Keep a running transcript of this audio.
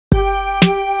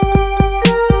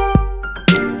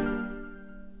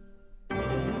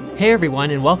Hey everyone,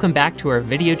 and welcome back to our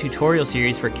video tutorial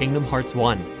series for Kingdom Hearts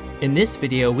 1. In this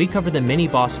video, we cover the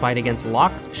mini-boss fight against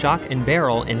Locke, Shock, and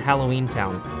Barrel in Halloween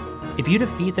Town. If you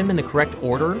defeat them in the correct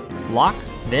order, Locke,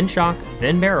 then Shock,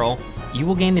 then Barrel, you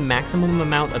will gain the maximum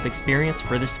amount of experience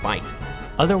for this fight.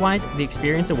 Otherwise, the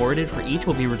experience awarded for each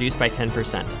will be reduced by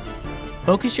 10%.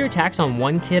 Focus your attacks on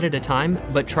one kid at a time,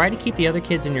 but try to keep the other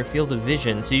kids in your field of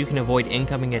vision so you can avoid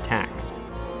incoming attacks.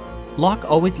 Locke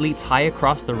always leaps high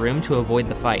across the room to avoid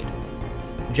the fight.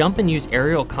 Jump and use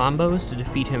aerial combos to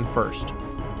defeat him first.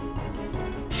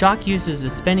 Shock uses a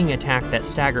spinning attack that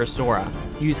staggers Sora.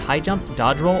 Use high jump,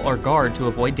 dodge roll, or guard to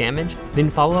avoid damage, then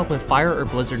follow up with fire or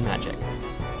blizzard magic.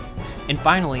 And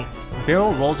finally,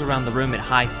 Barrel rolls around the room at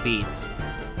high speeds.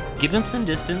 Give him some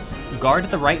distance, guard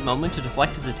at the right moment to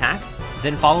deflect his attack,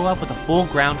 then follow up with a full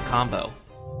ground combo.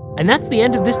 And that's the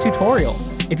end of this tutorial.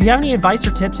 If you have any advice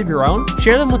or tips of your own,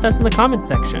 share them with us in the comments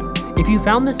section. If you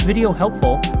found this video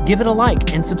helpful, give it a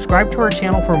like and subscribe to our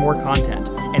channel for more content.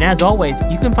 And as always,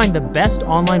 you can find the best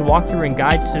online walkthrough and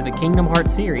guides to the Kingdom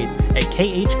Hearts series at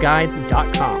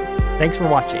KHGuides.com. Thanks for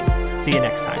watching. See you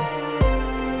next time.